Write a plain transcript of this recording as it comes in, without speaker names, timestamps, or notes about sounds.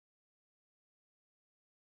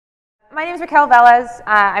My name is Raquel Vélez.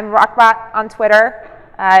 I'm Rockbot on Twitter.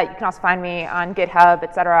 You can also find me on GitHub,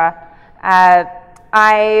 etc.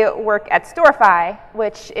 I work at Storify,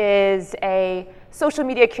 which is a social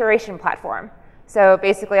media curation platform. So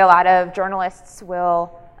basically, a lot of journalists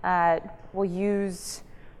will use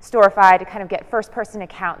Storify to kind of get first-person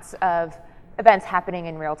accounts of events happening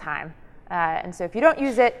in real time. And so if you don't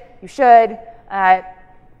use it, you should.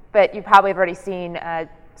 But you probably have already seen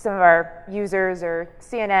some of our users, or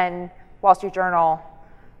CNN, Wall Street Journal,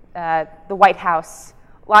 the White House.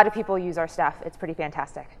 A lot of people use our stuff. It's pretty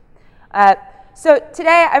fantastic. So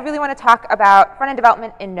today, I really want to talk about front-end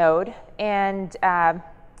development in Node. And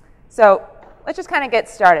so let's just kind of get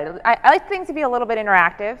started. I like things to be a little bit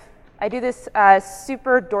interactive. I do this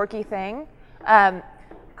super dorky thing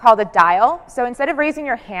called a dial. So instead of raising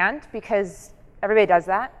your hand, because everybody does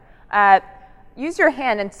that, use your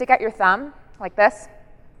hand and stick out your thumb like this,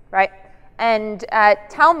 right? And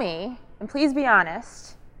tell me, and please be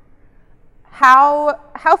honest, how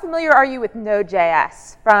familiar are you with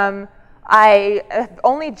Node.js? From I have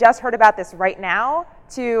only just heard about this right now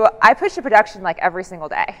to I push to production like every single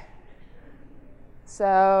day.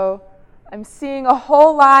 So I'm seeing a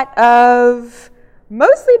whole lot of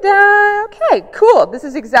mostly done. Okay, cool. This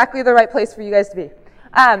is exactly the right place for you guys to be.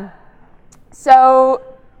 So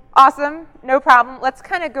awesome, no problem. Let's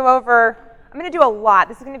kind of go over. I'm going to do a lot.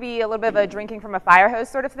 This is going to be a little bit of a drinking from a fire hose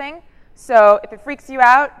sort of thing. So if it freaks you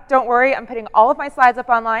out, don't worry. I'm putting all of my slides up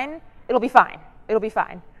online. It'll be fine. It'll be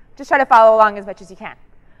fine. Just try to follow along as much as you can.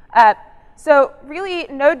 So really,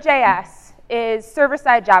 Node.js is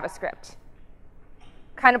server-side JavaScript.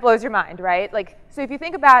 Kind of blows your mind, right? So if you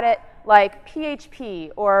think about it, like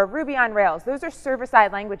PHP or Ruby on Rails, those are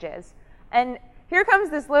server-side languages. And here comes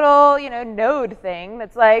this little, Node thing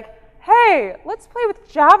that's like, hey, let's play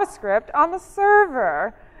with JavaScript on the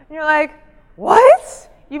server. And you're like, what?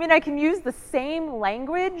 You mean I can use the same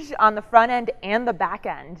language on the front end and the back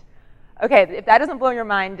end? Okay, if that doesn't blow your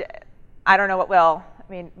mind, I don't know what will.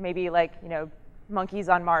 I mean, maybe monkeys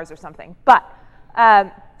on Mars or something. But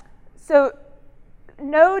so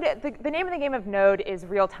Node, the name of the game of Node is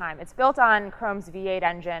real time. It's built on Chrome's V8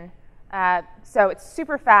 engine, so it's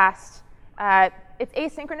super fast. It's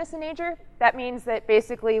asynchronous in nature. That means that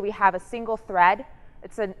basically we have a single thread.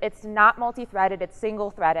 It's not multi-threaded. It's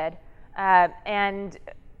single-threaded, and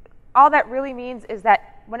all that really means is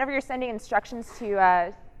that whenever you're sending instructions to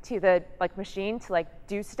the machine to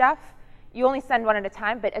do stuff, you only send one at a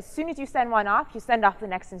time. But as soon as you send one off, you send off the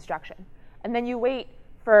next instruction, and then you wait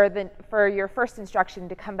for your first instruction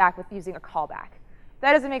to come back with using a callback. If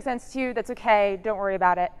that doesn't make sense to you, that's okay. Don't worry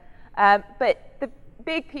about it. But the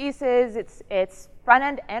big piece is it's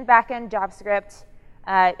front-end and back-end JavaScript.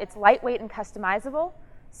 It's lightweight and customizable.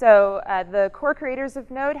 So the core creators of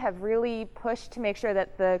Node have really pushed to make sure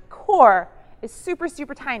that the core is super,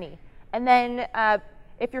 super tiny. And then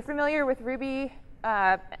if you're familiar with Ruby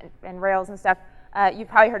and Rails and stuff, you've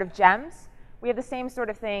probably heard of gems. We have the same sort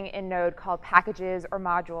of thing in Node called packages or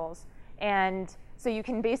modules. And so you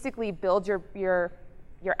can basically build your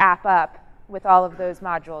app up with all of those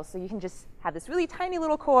modules. So you can just have this really tiny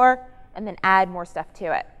little core and then add more stuff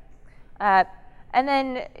to it. And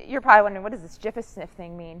then you're probably wondering, what does this JIFA-sniff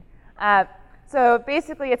thing mean? So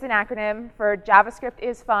basically, it's an acronym for JavaScript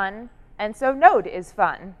is fun, and so Node is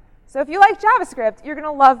fun. So if you like JavaScript, you're going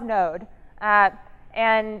to love Node.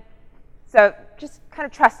 And so just kind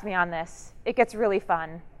of trust me on this. It gets really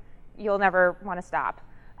fun. You'll never want to stop.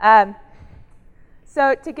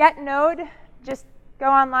 So to get Node, just go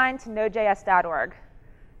online to nodejs.org.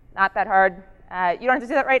 Not that hard. You don't have to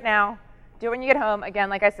do that right now. Do it when you get home. Again,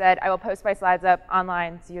 like I said, I will post my slides up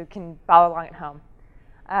online so you can follow along at home.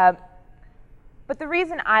 But the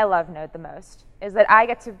reason I love Node the most is that I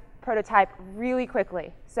get to prototype really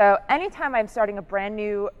quickly. So anytime I'm starting a brand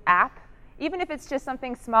new app, even if it's just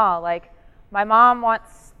something small, like my mom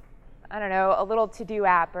wants, I don't know, a little to-do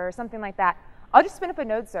app or something like that, I'll just spin up a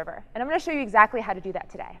Node server. And I'm going to show you exactly how to do that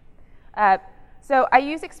today. So I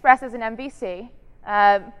use Express as an MVC.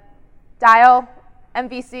 Dial,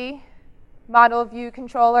 MVC, model view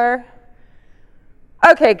controller.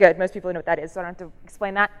 OK, good. Most people know what that is, so I don't have to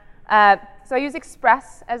explain that. So I use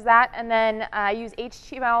Express as that, and then I use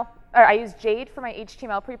HTML, or I use Jade for my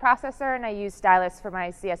HTML preprocessor, and I use Stylus for my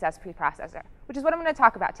CSS preprocessor, which is what I'm going to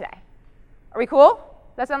talk about today. Are we cool?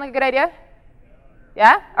 Does that sound like a good idea?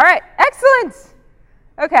 Yeah? All right. Excellent.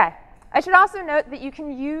 OK. I should also note that you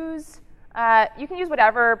can use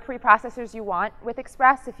whatever preprocessors you want with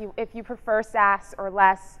Express. If you prefer Sass or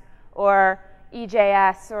Less or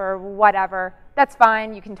EJS or whatever, that's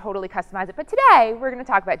fine. You can totally customize it. But today, we're going to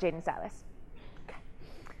talk about Jade and Stylus. Okay.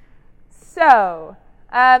 So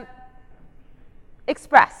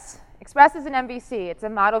Express. Express is an MVC. It's a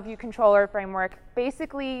model view controller framework.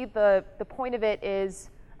 Basically, the point of it is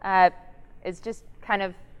just kind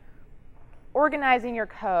of organizing your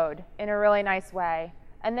code in a really nice way,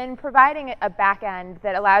 and then providing a backend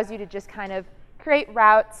that allows you to just kind of create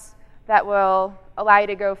routes that will allow you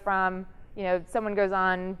to go from, someone goes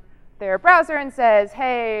on their browser and says,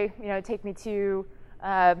 hey, take me to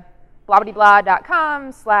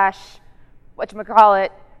blah-blah-blah.com / whatchamacallit,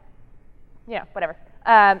 whatever.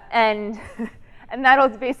 And that'll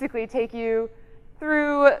basically take you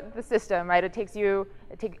through the system, right?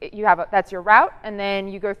 That's your route, and then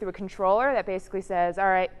you go through a controller that basically says, all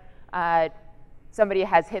right, somebody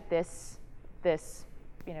has hit this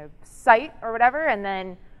site or whatever, and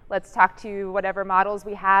then let's talk to whatever models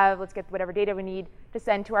we have, let's get whatever data we need to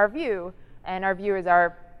send to our view, and our view is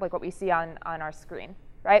like what we see on our screen,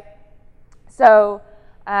 right? So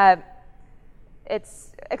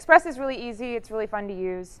Express is really easy, it's really fun to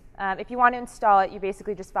use. If you want to install it, you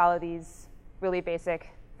basically just follow these really basic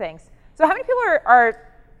things. So how many people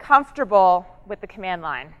are comfortable with the command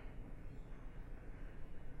line?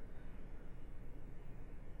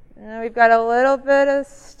 We've got a little bit of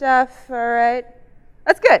stuff, all right.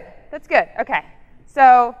 That's good, okay.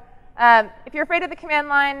 So if you're afraid of the command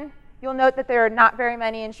line, you'll note that there are not very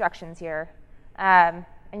many instructions here, and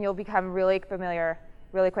you'll become really familiar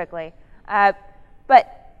really quickly.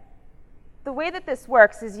 But the way that this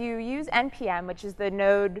works is you use npm, which is the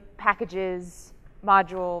Node packages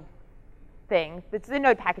module thing. It's the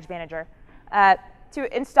Node package manager,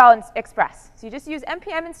 to install Express. So you just use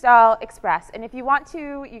npm install Express. And if you want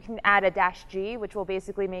to, you can add a -g, which will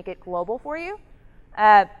basically make it global for you.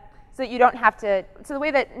 So you don't have to. So the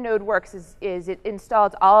way that Node works is it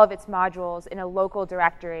installs all of its modules in a local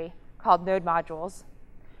directory called Node modules.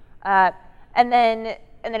 And then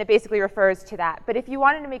it basically refers to that. But if you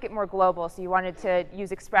wanted to make it more global, so you wanted to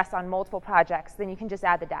use Express on multiple projects, then you can just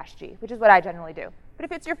add the -g, which is what I generally do. But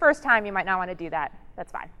if it's your first time, you might not want to do that.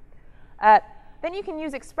 That's fine. Then you can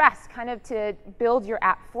use Express kind of to build your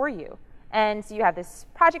app for you. And so you have this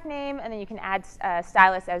project name, and then you can add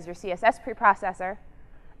Stylus as your CSS preprocessor.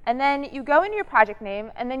 And then you go into your project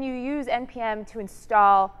name, and then you use npm to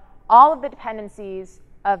install all of the dependencies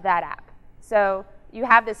of that app. So you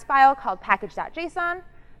have this file called package.json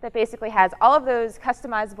that basically has all of those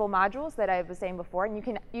customizable modules that I was saying before, and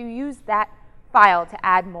you use that file to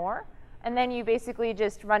add more. And then you basically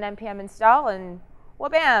just run npm install, and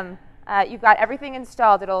wha-bam, you've got everything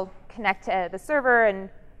installed. It'll connect to the server and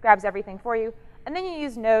grabs everything for you. And then you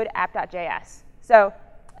use node app.js. So,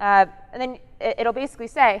 and then it'll basically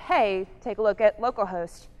say, hey, take a look at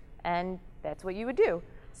localhost. And that's what you would do.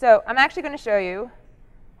 So I'm actually going to show you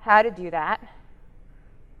how to do that.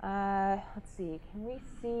 Let's see, can we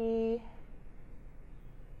see?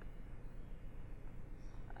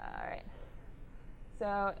 All right.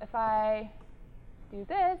 So if I do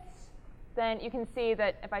this, then you can see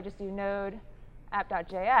that if I just do node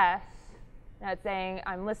app.js, now it's saying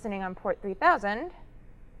I'm listening on port 3000.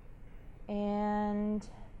 And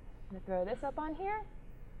I'm going to throw this up on here.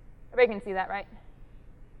 Everybody can see that, right?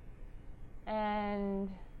 And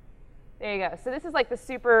there you go. So this is like the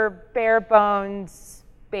super bare bones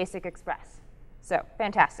basic Express. So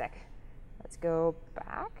fantastic. Let's go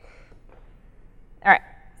back. All right.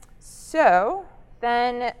 So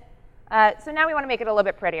then, so now we want to make it a little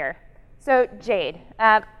bit prettier. So Jade,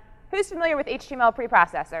 who's familiar with HTML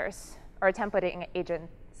preprocessors or templating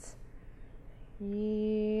agents?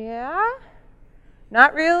 Yeah?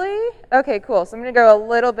 Not really? Okay, cool. So I'm going to go a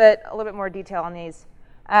little bit more detail on these.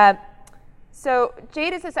 So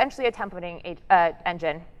Jade is essentially a templating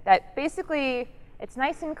engine that basically, it's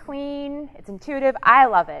nice and clean, it's intuitive. I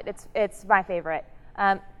love it. It's my favorite.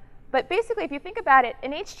 But basically, if you think about it,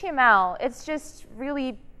 in HTML, it's just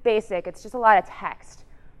really basic. It's just a lot of text.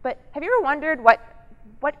 But have you ever wondered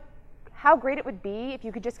how great it would be if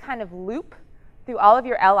you could just kind of loop through all of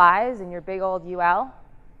your LIs and your big old UL?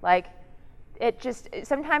 Like,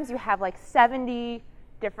 sometimes you have like 70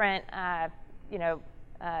 different,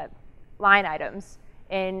 line items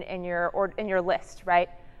in your list, right?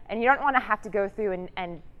 And you don't want to have to go through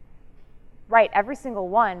and write every single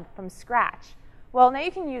one from scratch. Well, now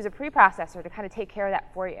you can use a preprocessor to kind of take care of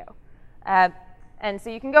that for you. And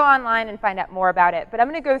so you can go online and find out more about it. But I'm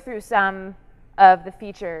going to go through some of the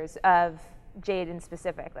features of Jade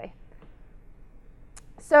specifically.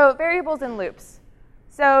 So variables and loops.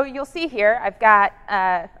 So you'll see here I've got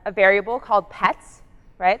a variable called pets,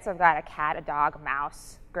 right? So I've got a cat, a dog, a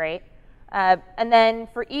mouse, great. And then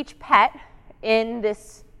for each pet in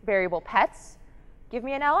this variable pets, give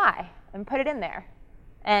me an LI and put it in there.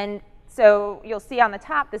 And So you'll see on the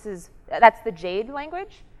top, that's the Jade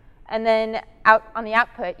language. And then out on the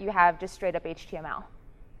output, you have just straight up HTML.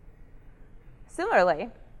 Similarly,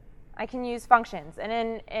 I can use functions.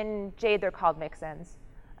 And in Jade, they're called mixins.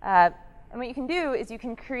 And what you can do is you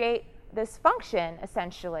can create this function,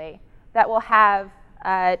 essentially, that will have,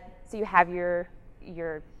 so you have your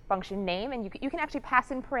function name, and you can actually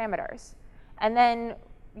pass in parameters. And then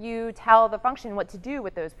you tell the function what to do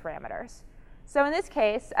with those parameters. So in this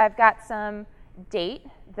case, I've got some date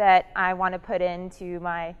that I want to put into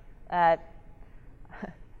my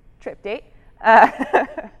trip date.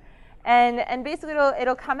 And basically,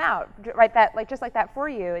 it'll come out just like that for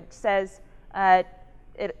you. It says,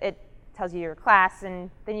 it tells you your class, and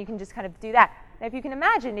then you can just kind of do that. Now, if you can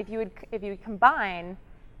imagine, if you would combine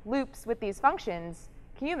loops with these functions,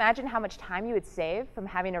 can you imagine how much time you would save from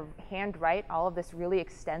having to hand write all of this really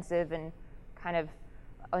extensive and kind of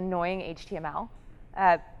annoying HTML?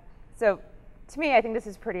 So to me, I think this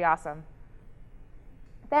is pretty awesome.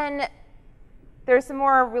 Then there's some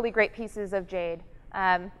more really great pieces of Jade.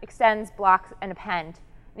 Extends, blocks, and append.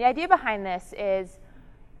 The idea behind this is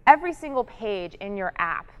every single page in your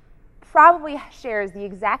app probably shares the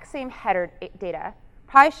exact same header data,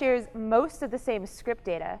 probably shares most of the same script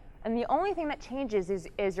data, and the only thing that changes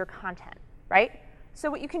is your content, right?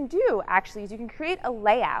 So what you can do, actually, is you can create a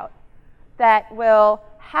layout that will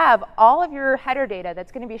have all of your header data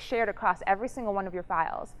that's going to be shared across every single one of your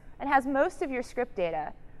files, and has most of your script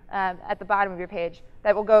data at the bottom of your page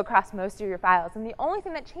that will go across most of your files. And the only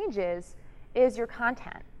thing that changes is your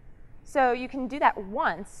content. So you can do that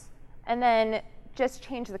once, and then just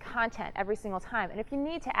change the content every single time. And if you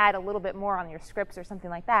need to add a little bit more on your scripts or something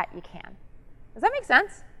like that, you can. Does that make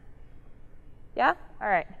sense? Yeah? All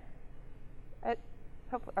right.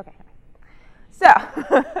 Hopefully, okay. So,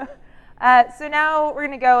 so now we're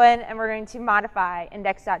going to go in and we're going to modify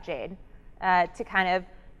index.jade to kind of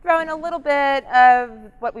throw in a little bit of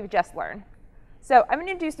what we've just learned. So I'm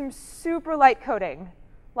going to do some super light coding,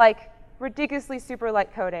 like ridiculously super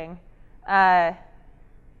light coding. Yeah.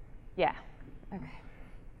 Okay.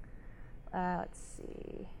 Let's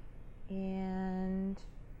see. And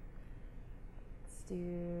let's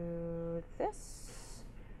do this.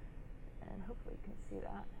 And hopefully you can see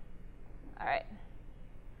that. All right.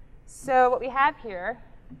 So what we have here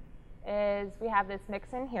is we have this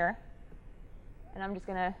mixin here. And I'm just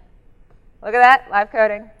going to look at that, live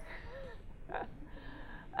coding.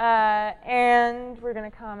 And we're going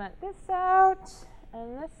to comment this out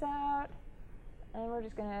and this out. And we're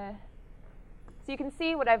just going to, so you can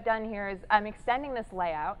see what I've done here is I'm extending this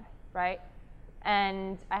layout, right?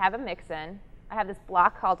 And I have a mixin. I have this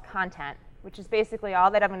block called content, which is basically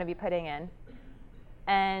all that I'm going to be putting in.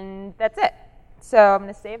 And that's it. So I'm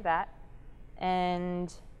going to save that.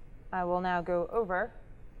 And I will now go over.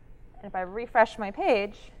 And if I refresh my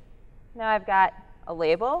page, now I've got a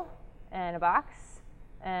label and a box,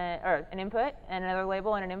 or an input, and another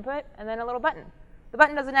label and an input, and then a little button. The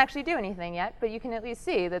button doesn't actually do anything yet, but you can at least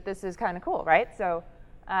see that this is kind of cool, right? So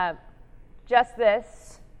just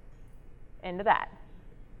this into that.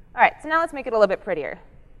 All right, so now let's make it a little bit prettier,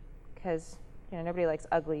 because nobody likes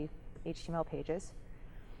ugly HTML pages.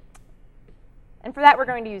 And for that, we're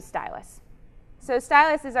going to use Stylus. So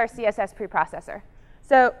Stylus is our CSS preprocessor.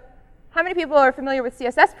 So how many people are familiar with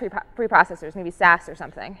CSS preprocessors, maybe Sass or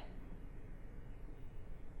something?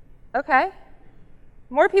 OK.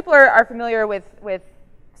 More people are familiar with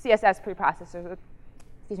CSS preprocessors,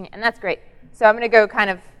 excuse me, and that's great. So I'm going to go kind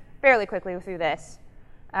of fairly quickly through this.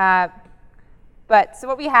 But so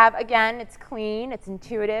what we have, again, it's clean, it's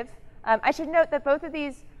intuitive. I should note that both of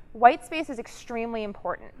these, white space is extremely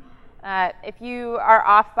important. If you are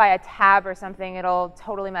off by a tab or something, it'll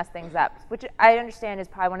totally mess things up, which I understand is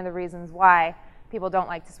probably one of the reasons why people don't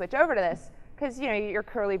like to switch over to this, because your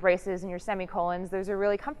curly braces and your semicolons, those are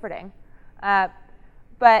really comforting.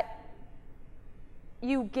 But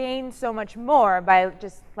you gain so much more by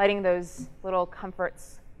just letting those little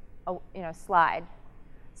comforts slide.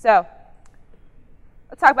 So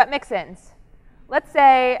let's talk about mixins. Let's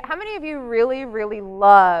say, how many of you really, really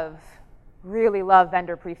love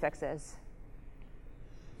vendor prefixes?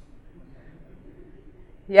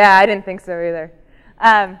 Yeah, I didn't think so either.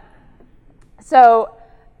 So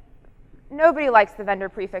nobody likes the vendor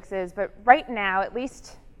prefixes, but right now, at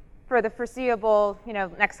least for the foreseeable,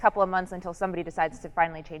 next couple of months until somebody decides to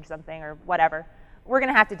finally change something or whatever, we're going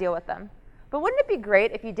to have to deal with them. But wouldn't it be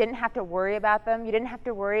great if you didn't have to worry about them? You didn't have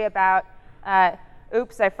to worry about,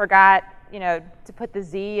 oops, I forgot, to put the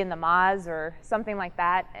Z in the Moz or something like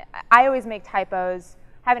that. I always make typos.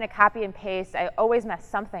 Having to copy and paste, I always mess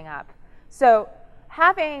something up. So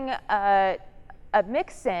having a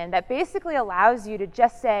mixin that basically allows you to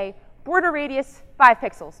just say, border radius 5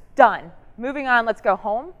 pixels, done. Moving on, let's go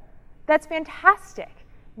home. That's fantastic.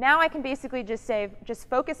 Now I can basically just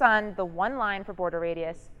focus on the one line for border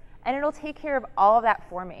radius, and it'll take care of all of that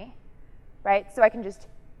for me, right? So I can just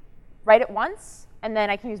write it once, and then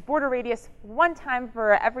I can use border radius one time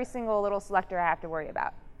for every single little selector I have to worry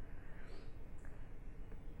about.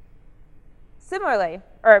 Similarly,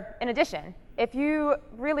 or in addition, if you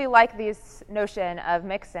really like this notion of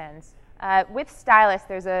mixins, with Stylus,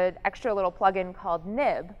 there's an extra little plugin called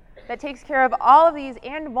Nib that takes care of all of these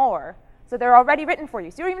and more. So they're already written for you.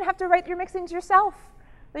 So you don't even have to write your mixins yourself.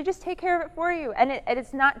 They just take care of it for you. And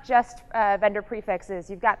it's not just vendor prefixes.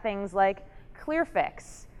 You've got things like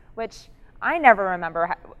clearfix, which I never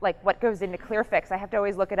remember what goes into clearfix. I have to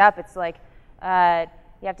always look it up. It's like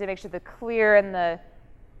you have to make sure the clear and the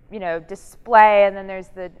display, and then there's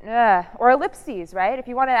the or ellipses, right? If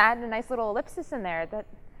you want to add a nice little ellipsis in there, that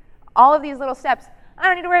all of these little steps, I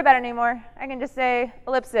don't need to worry about it anymore. I can just say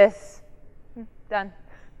ellipsis, done.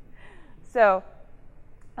 So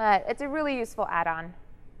it's a really useful add-on.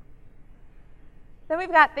 Then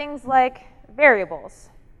we've got things like variables.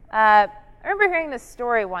 I remember hearing this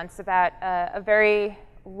story once about a very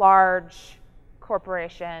large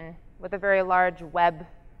corporation with a very large web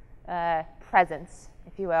presence,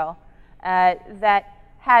 if you will, that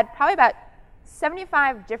had probably about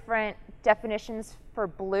 75 different definitions for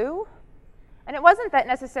blue. And it wasn't that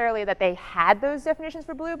necessarily that they had those definitions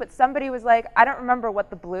for blue, but somebody was like, I don't remember what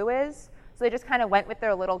the blue is. So they just kind of went with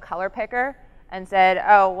their little color picker and said,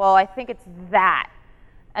 oh, well, I think it's that.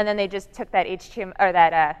 And then they just took that HTML, or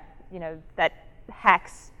that, that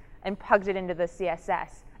hex and plugged it into the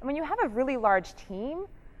CSS. And when you have a really large team,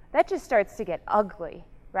 that just starts to get ugly,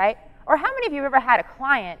 right? Or how many of you have ever had a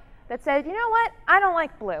client that said, you know what, I don't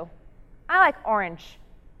like blue. I like orange.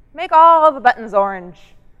 Make all the buttons orange.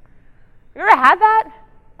 You ever had that?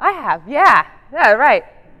 I have, yeah, right.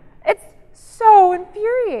 It's so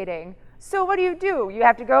infuriating. So what do? You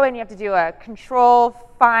have to go in, you have to do a control,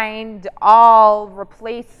 find all,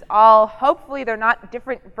 replace all. Hopefully they're not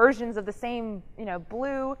different versions of the same,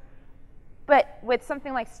 blue. But with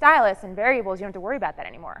something like Stylus and variables, you don't have to worry about that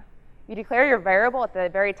anymore. You declare your variable at the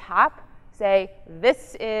very top, say,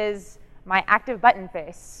 this is my active button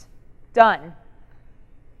face. Done.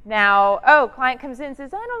 Now, client comes in and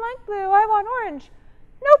says, I don't like blue, I want orange.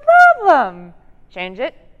 No problem. Change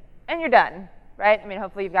it, and you're done, right? I mean,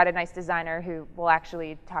 hopefully you've got a nice designer who will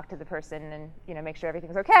actually talk to the person and make sure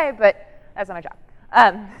everything's okay, but that's not my job.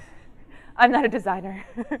 I'm not a designer.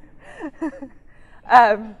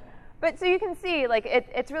 But so you can see,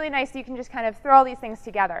 it's really nice. You can just kind of throw all these things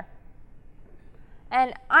together.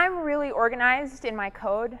 And I'm really organized in my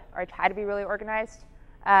code, or I try to be really organized.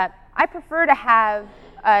 I prefer to have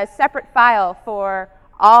a separate file for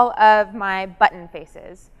all of my button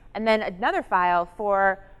faces, and then another file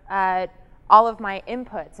for all of my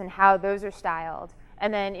inputs and how those are styled,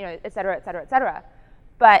 and then et cetera, et cetera, et cetera.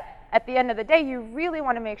 But at the end of the day, you really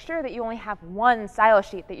want to make sure that you only have one style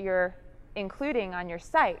sheet that you're including on your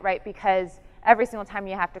site, right? Because every single time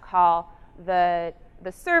you have to call the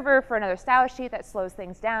server for another style sheet, that slows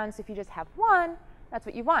things down. So if you just have one, that's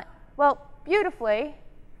what you want. Well, beautifully,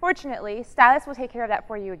 fortunately, Stylus will take care of that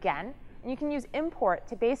for you again. And you can use import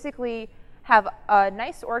to basically have a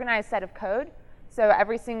nice organized set of code. So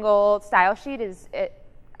every single style sheet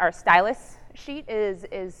our stylus sheet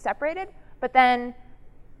is separated. But then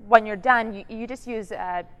when you're done, you just use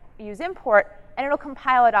import, and it'll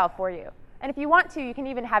compile it all for you. And if you want to, you can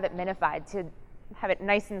even have it minified to have it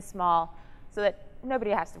nice and small so that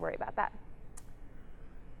nobody has to worry about that.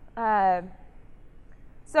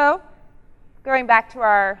 So going back to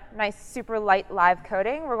our nice super light live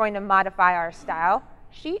coding, we're going to modify our style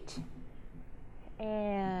sheet.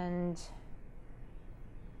 And let's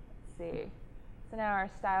see. So now our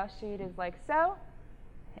style sheet is like so.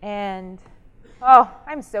 And oh,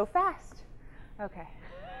 I'm so fast. Okay.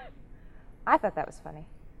 I thought that was funny.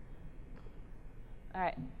 All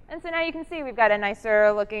right. And so now you can see we've got a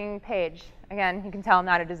nicer looking page. Again, you can tell I'm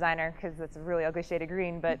not a designer because it's a really ugly shade of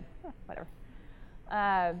green, but whatever.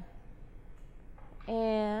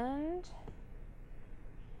 And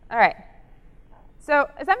all right. So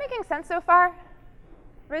is that making sense so far?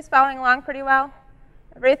 Everybody's following along pretty well?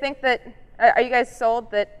 Everybody think that, are you guys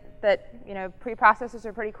sold that preprocessors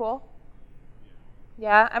are pretty cool?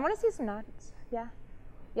 Yeah? I want to see some nods. Yeah?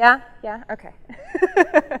 Yeah? Okay.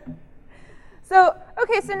 So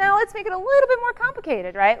now let's make it a little bit more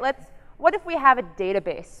complicated, right? What if we have a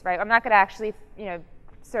database, right? I'm not going to actually,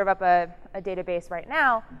 serve up a database right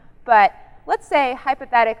now, but let's say,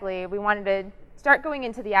 hypothetically, we wanted start going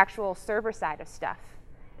into the actual server side of stuff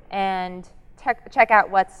and check out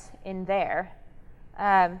what's in there.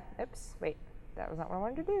 Oops, wait, that was not what I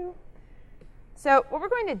wanted to do. So what we're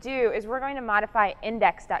going to do is we're going to modify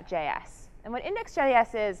index.js. And what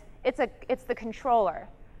index.js is, it's the controller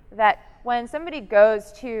that when somebody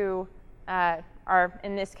goes to our,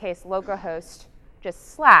 in this case, localhost,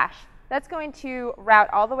 just slash, that's going to route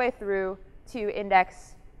all the way through to the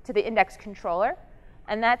index controller.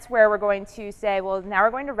 And that's where we're going to say, well, now we're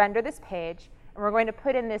going to render this page, and we're going to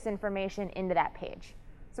put in this information into that page.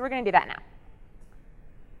 So we're going to do that now.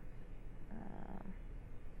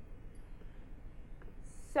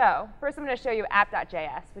 So first I'm going to show you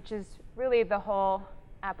app.js, which is really the whole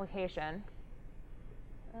application.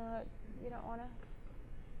 You don't want to?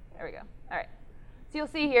 There we go. All right. So you'll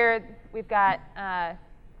see here we've got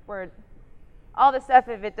all this stuff.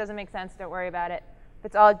 If it doesn't make sense, don't worry about it. If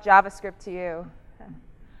it's all JavaScript to you.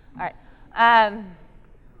 All right. I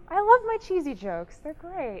love my cheesy jokes. They're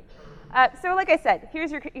great. So like I said,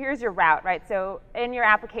 here's your route, right? So in your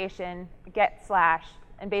application, get slash,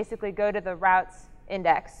 and basically go to the routes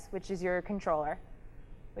index, which is your controller,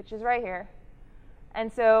 which is right here.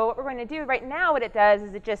 And so what we're going to do right now, what it does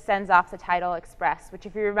is it just sends off the title Express, which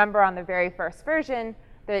if you remember on the very first version,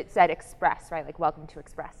 that it said Express, right? Like welcome to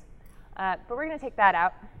Express. But we're going to take that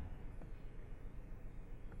out.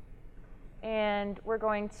 And we're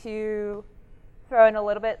going to throw in a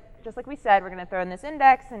little bit, just like we said, we're going to throw in this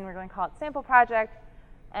index, and we're going to call it sample project.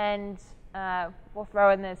 And we'll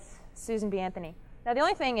throw in this Susan B. Anthony. Now, the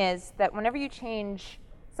only thing is that whenever you change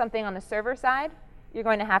something on the server side, you're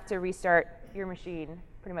going to have to restart your machine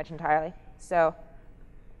pretty much entirely. So,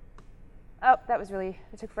 oh,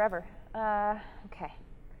 it took forever. OK. That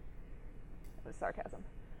was sarcasm.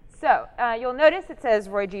 So you'll notice it says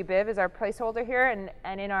Roy G. Biv is our placeholder here,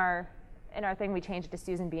 and in our thing we changed it to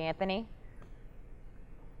Susan B. Anthony.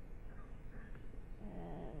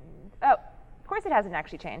 And, oh, of course it hasn't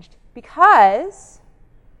actually changed, because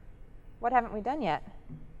what haven't we done yet?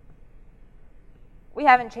 We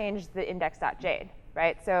haven't changed the index.jade,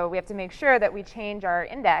 right? So we have to make sure that we change our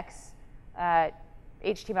index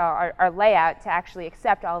HTML, our layout, to actually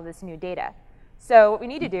accept all of this new data. So what we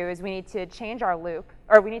need to do is we need to change our loop,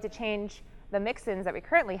 or we need to change the mixins that we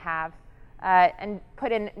currently have and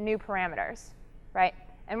put in new parameters, right?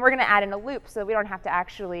 And we're going to add in a loop so that we don't have to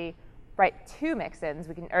actually write two mixins,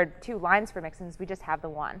 or two lines for mixins. We just have the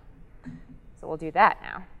one. So we'll do that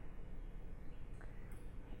now.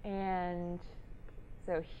 And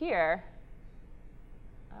so here,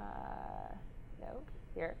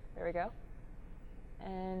 there we go.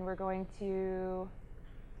 And we're going to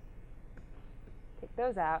take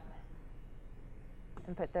those out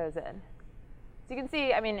and put those in. So you can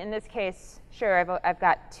see, I mean, in this case, sure, I've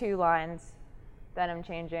got 2 lines that I'm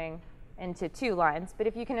changing into 2 lines. But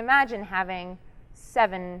if you can imagine having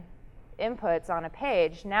 7 inputs on a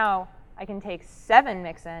page, now I can take 7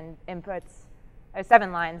 mixin inputs, or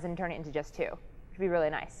 7 lines, and turn it into just 2, which would be really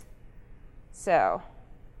nice. So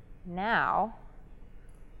now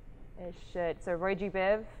it should, so Roy G. Biv,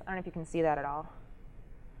 I don't know if you can see that at all,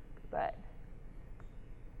 but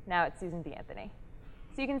now it's Susan B. Anthony.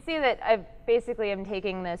 So you can see that I basically am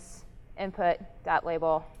taking this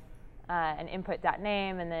input.label and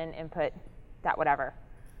input.name and then input.whatever.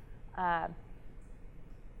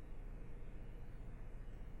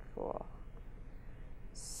 Cool.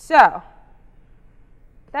 So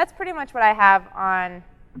that's pretty much what I have on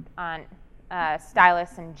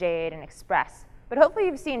Stylus and Jade and Express. But hopefully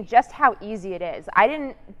you've seen just how easy it is. I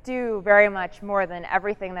didn't do very much more than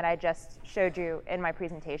everything that I just showed you in my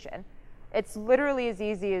presentation. It's literally as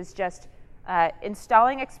easy as just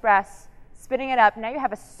installing Express, spinning it up. Now you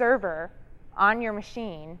have a server on your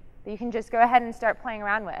machine that you can just go ahead and start playing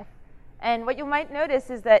around with. And what you might notice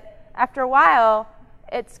is that after a while,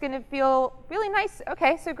 it's going to feel really nice.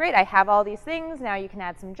 OK, so great. I have all these things. Now you can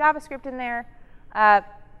add some JavaScript in there.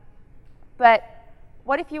 But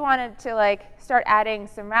what if you wanted to start adding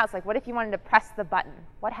some routes? Like, what if you wanted to press the button?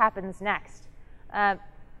 What happens next? How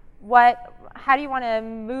do you want to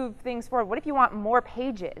move things forward? What if you want more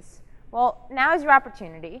pages? Well, now is your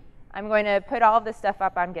opportunity. I'm going to put all of this stuff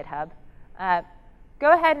up on GitHub.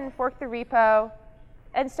 Go ahead and fork the repo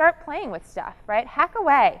and start playing with stuff, right? Hack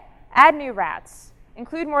away. Add new routes.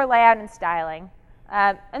 Include more layout and styling.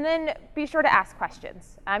 And then be sure to ask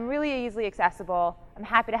questions. I'm really easily accessible. I'm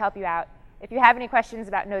happy to help you out. If you have any questions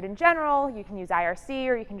about Node in general, you can use IRC,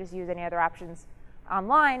 or you can just use any other options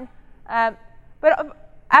online. But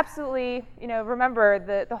absolutely,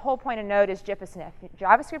 remember, the whole point of Node is jip-a-sniff.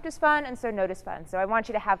 JavaScript is fun, and so Node is fun. So I want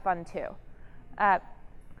you to have fun, too.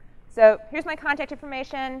 So here's my contact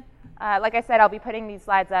information. Like I said, I'll be putting these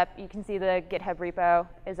slides up. You can see the GitHub repo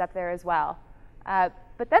is up there as well.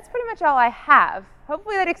 But that's pretty much all I have.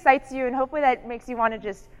 Hopefully that excites you, and hopefully that makes you want to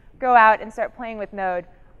just go out and start playing with Node.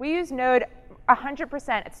 We use Node 100%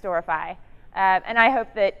 at Storify, and I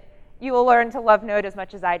hope that you will learn to love Node as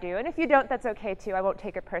much as I do. And if you don't, that's OK, too. I won't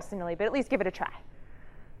take it personally, but at least give it a try.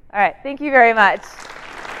 All right, thank you very much.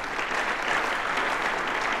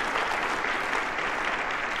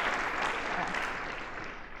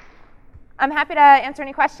 I'm happy to answer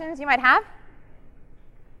any questions you might have.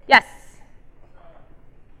 Yes?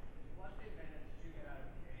 What's the advantage you get out of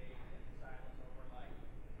Jade and Stylus over, like,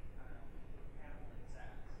 I don't know, Camel and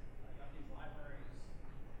Sass? Like, on these libraries,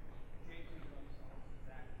 Jade looks almost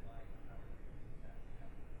exactly like how we're using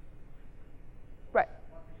Sass. Right.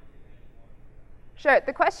 What is the advantage more? Sure.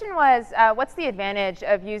 The question was, what's the advantage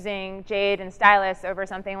of using Jade and Stylus over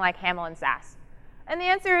something like Haml and Sass? And the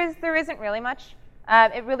answer is there isn't really much.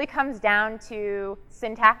 It really comes down to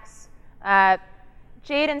syntax.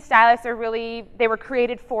 Jade and Stylus are really, they were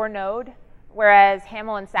created for Node, whereas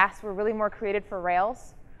Haml and Sass were really more created for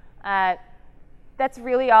Rails. That's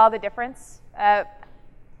really all the difference.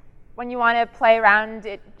 When you want to play around,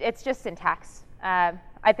 it's just syntax.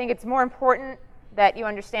 I think it's more important that you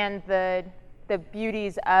understand the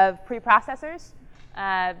beauties of preprocessors,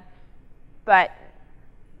 but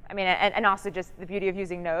I mean, and also just the beauty of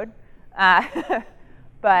using Node.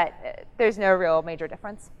 But there's no real major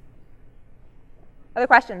difference. Other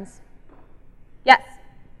questions? Yes?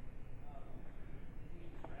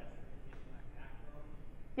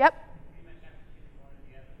 Yep.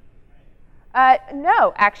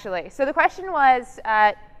 No, actually. So the question was,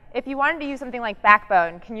 if you wanted to use something like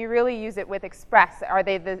Backbone, can you really use it with Express?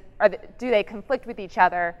 Do they conflict with each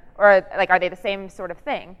other, or are they the same sort of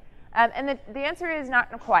thing? And the answer is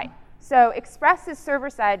not quite. So Express is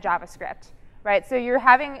server-side JavaScript, right?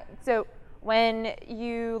 So when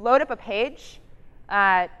you load up a page,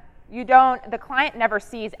 the client never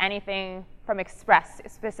sees anything from Express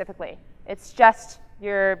specifically. It's just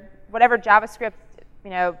your whatever JavaScript,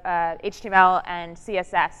 HTML and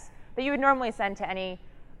CSS that you would normally send to any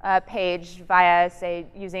page via, say,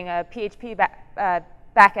 using a PHP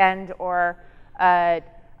backend or a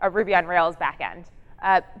Ruby on Rails backend.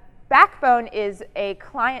 Backbone is a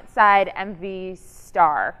client-side MV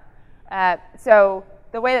star. So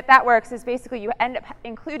the way that works is basically you end up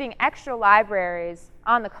including extra libraries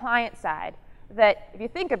on the client side that, if you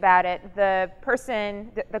think about it, the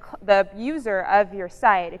user of your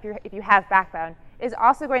site, if you have Backbone, is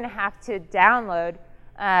also going to have to download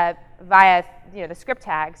via the script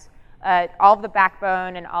tags all of the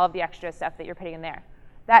Backbone and all of the extra stuff that you're putting in there.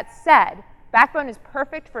 That said, Backbone is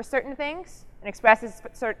perfect for certain things, and Express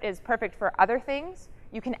is perfect for other things.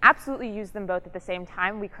 You can absolutely use them both at the same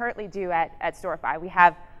time. We currently do at Storify. We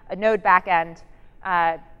have a Node backend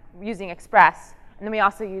using Express, and then we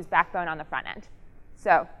also use Backbone on the front end.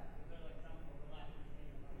 So,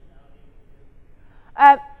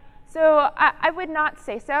 I would not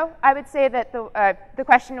say so. I would say that the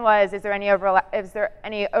question was, is there any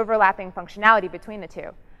overlapping functionality between the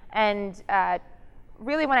two? And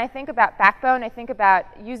really, when I think about Backbone, I think about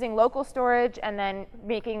using local storage and then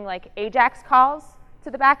making AJAX calls to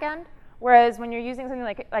the back end, whereas when you're using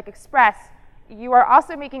something like Express, you are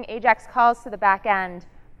also making AJAX calls to the back end,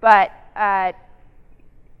 but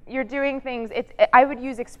you're doing things, I would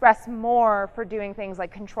use Express more for doing things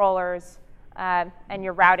like controllers and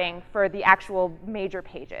your routing for the actual major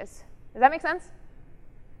pages. Does that make sense?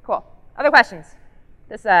 Cool. Other questions?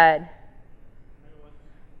 This side.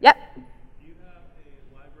 Yep. Do you have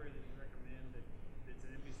a library that you recommend that's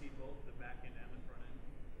an MVC both the back end and the front end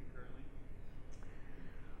concurrently?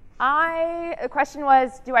 The question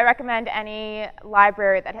was, do I recommend any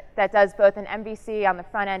library that does both an MVC on the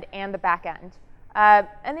front end and the back end?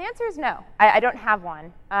 And the answer is no. I don't have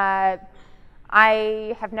one.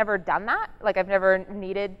 I have never done that. I've never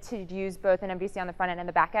needed to use both an MVC on the front end and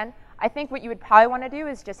the back end. I think what you would probably want to do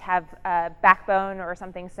is just have Backbone or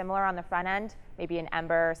something similar on the front end, maybe an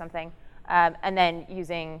Ember or something, and then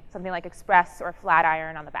using something like Express or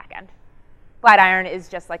Flatiron on the back end. Flatiron is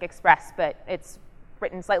just like Express, but it's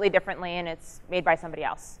written slightly differently, and it's made by somebody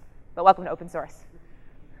else. But welcome to open source.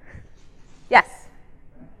 Yes?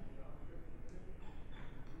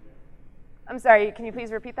 I'm sorry, can you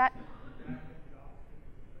please repeat that?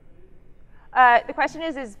 The question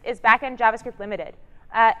is backend JavaScript limited?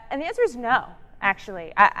 And the answer is no,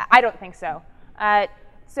 actually. I don't think so.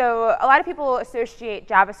 So a lot of people associate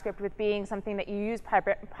JavaScript with being something that you use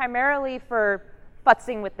primarily for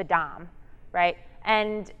futzing with the DOM, right?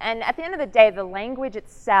 And at the end of the day, the language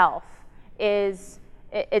itself is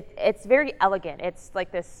it's very elegant. It's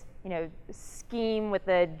like this, scheme with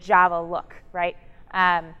the Java look, right?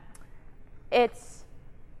 It's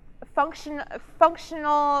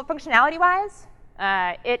functionality-wise,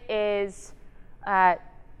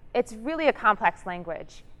 it's really a complex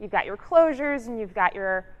language. You've got your closures, and you've got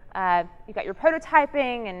your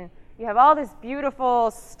prototyping, and you have all this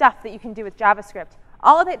beautiful stuff that you can do with JavaScript.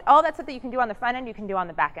 All that stuff that you can do on the front end, you can do on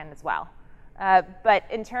the back end as well. But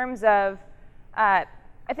in terms of, I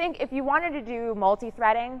think if you wanted to do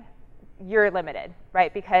multi-threading, you're limited,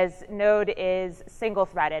 right? Because Node is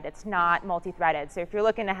single-threaded. It's not multi-threaded. So if you're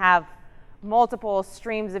looking to have multiple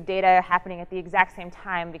streams of data happening at the exact same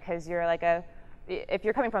time, because you're if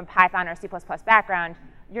you're coming from Python or C++ background,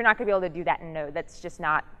 you're not going to be able to do that in Node. That's just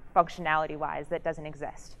not functionality-wise. That doesn't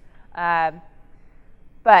exist.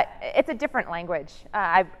 But it's a different language.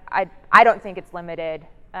 I don't think it's limited.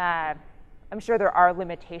 I'm sure there are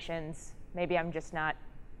limitations. Maybe I'm just not,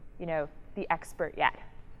 the expert yet.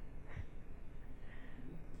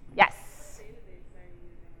 Yes?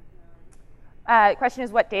 The question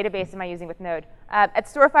is, what database am I using with Node? At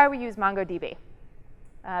Storify, we use MongoDB.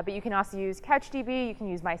 But you can also use CouchDB. You can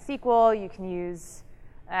use MySQL. You can use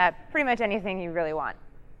pretty much anything you really want.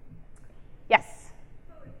 Yes?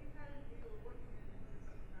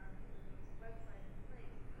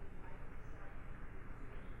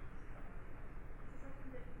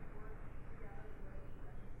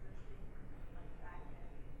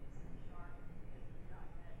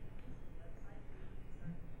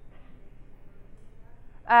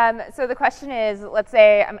 So the question is, let's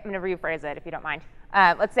say, I'm going to rephrase it if you don't mind.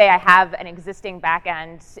 Let's say I have an existing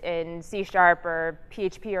backend in C# or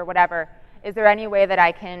PHP or whatever. Is there any way that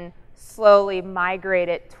I can slowly migrate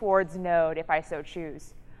it towards Node if I so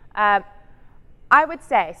choose? I would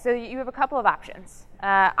say, so you have a couple of options.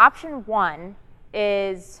 Option one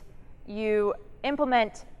is you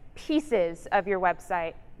implement pieces of your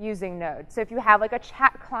website using Node. So if you have like a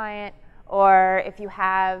chat client, or if you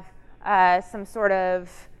have some sort of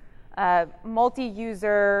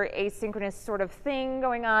multi-user asynchronous sort of thing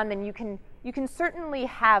going on, then you can certainly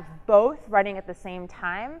have both running at the same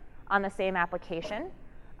time on the same application.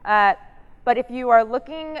 But if you are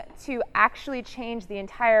looking to actually change the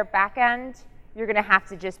entire backend, you're going to have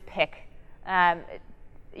to just pick.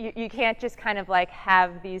 You can't just kind of like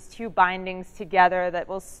have these two bindings together that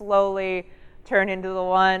will slowly turn into the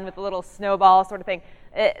one with a little snowball sort of thing.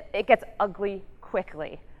 It gets ugly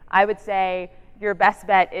quickly. I would say your best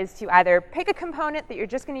bet is to either pick a component that you're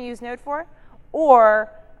just going to use Node for,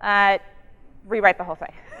 or rewrite the whole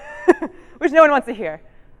thing, which no one wants to hear.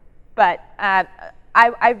 But I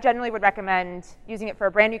generally would recommend using it for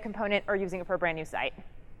a brand new component or using it for a brand new site.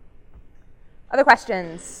 Other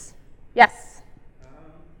questions? Yes?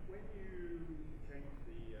 When you changed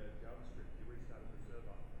the JavaScript, you restarted the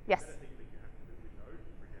server. Yes. Is that a thing that you have to do with Node,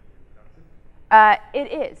 for example, in production? It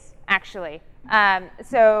is, actually.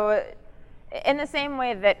 So in the same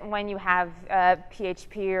way that when you have a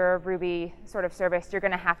PHP or Ruby sort of service, you're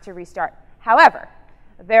going to have to restart. However,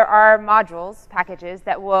 there are modules, packages,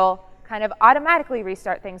 that will kind of automatically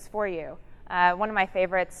restart things for you. One of my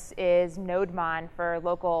favorites is NodeMon for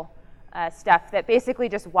local stuff that basically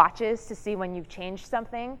just watches to see when you've changed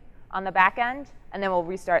something on the back end, and then will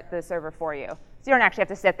restart the server for you. So you don't actually have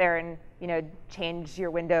to sit there and change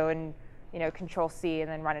your window and Control-C and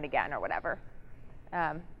then run it again or whatever.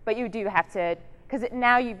 But you do have to, because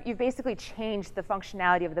now you've basically changed the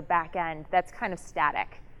functionality of the back end that's kind of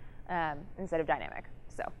static instead of dynamic.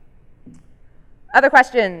 So, other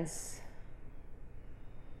questions?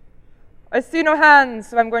 I see no hands,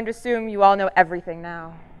 so I'm going to assume you all know everything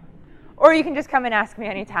now. Or you can just come and ask me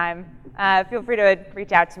anytime. Feel free to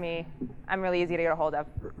reach out to me. I'm really easy to get a hold of.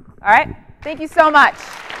 All right? Thank you so much.